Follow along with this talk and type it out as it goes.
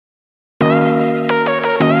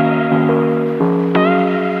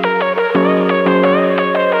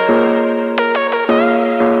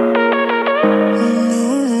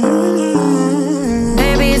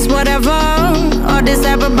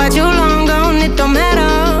got you long gone, it don't matter.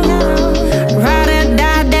 Ride or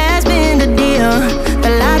die, that's been the deal. The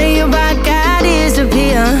light of your back, I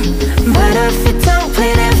disappear. But if you don't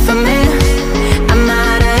play that for me, I'm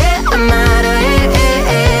out of it, I'm out of it,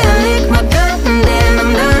 I lick my gun and then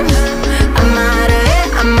I'm done. I'm out of it,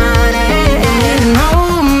 I'm out of it. No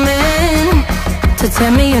man to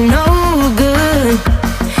tell me you're no good.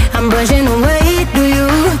 I'm brushing the weight of you,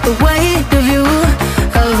 the weight of you,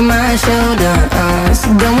 of my shoulders.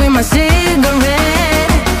 Done with my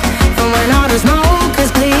cigarette, and when all the smoke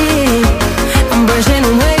is clear, I'm brushing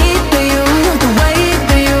the weight of you, the weight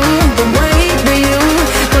of you, the weight of you.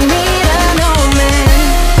 Don't need a no man.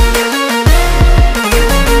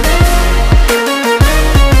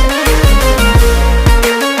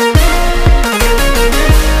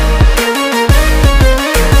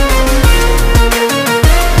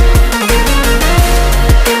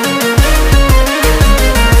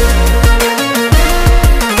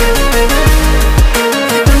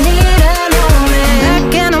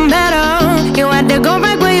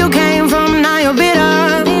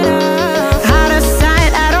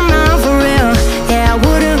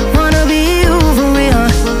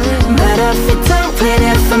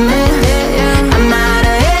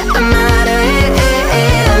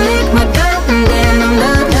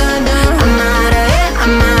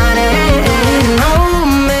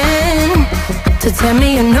 Tell me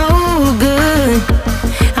you're no good.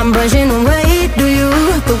 I'm brushing the weight of you,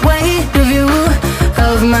 the weight of you,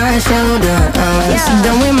 of my shoulders.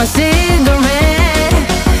 Done with my cigarette,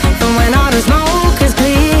 and when all the smoke is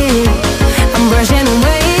clear, I'm brushing the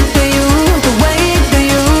weight of you, the weight of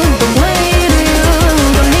you, the weight of you.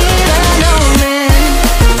 Don't need a no man.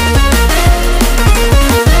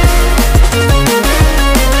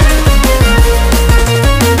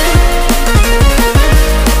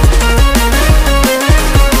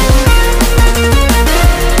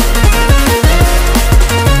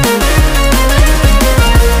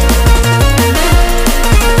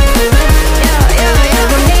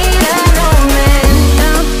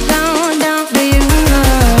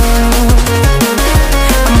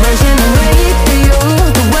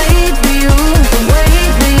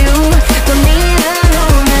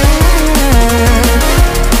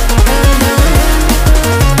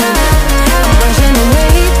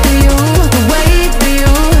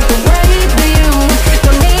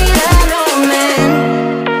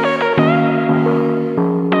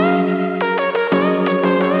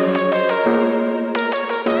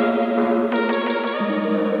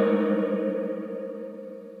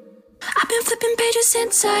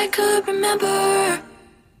 Since I could remember,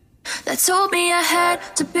 that told me I had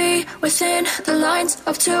to be within the lines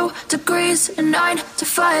of 2 degrees and 9 to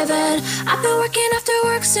 5. And I've been working after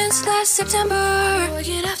work since last September.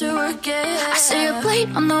 Working after work, yeah. I stay up late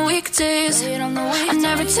on the weekdays. I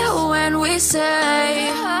never tell when we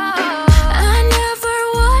say. I never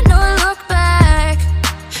wanna look back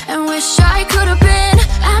and wish I could have been.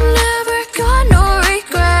 I've never got no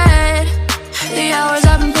regret. The hours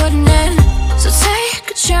I've been putting in. So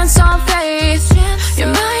take a chance on faith. Your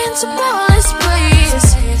mind's a bonus, please.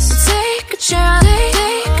 So take a chance,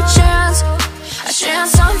 a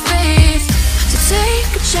chance on faith. So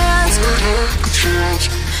take a chance,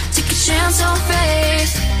 take a chance on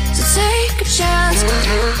faith. So take a chance.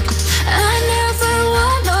 I never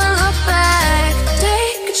wanna look back.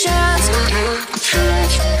 Take a chance,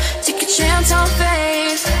 take a chance on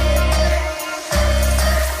faith.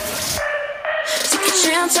 Take a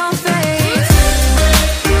chance on faith.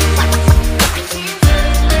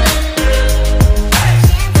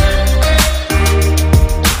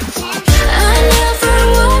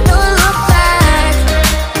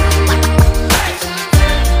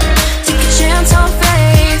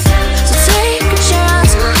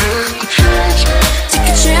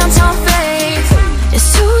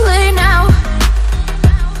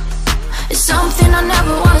 Something I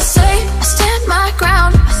never wanna say. I stand my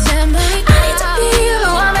ground. I need to be